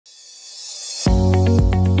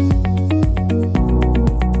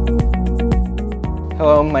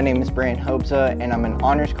Hello, my name is Brandon Hobza, and I'm an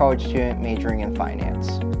honors college student majoring in finance.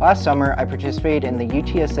 Last summer, I participated in the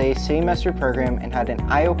UTSA Citymester program and had an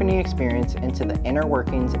eye-opening experience into the inner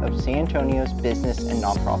workings of San Antonio's business and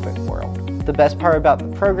nonprofit world. The best part about the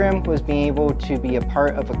program was being able to be a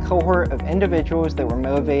part of a cohort of individuals that were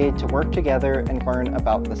motivated to work together and learn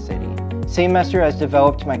about the city. Citymester has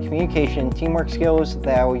developed my communication and teamwork skills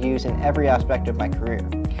that I will use in every aspect of my career.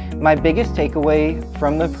 My biggest takeaway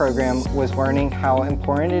from the program was learning how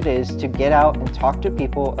important it is to get out and talk to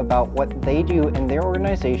people about what they do in their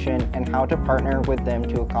organization and how to partner with them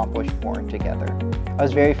to accomplish more together. I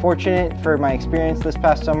was very fortunate for my experience this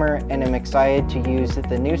past summer, and am excited to use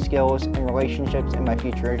the new skills and relationships in my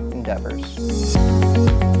future endeavors.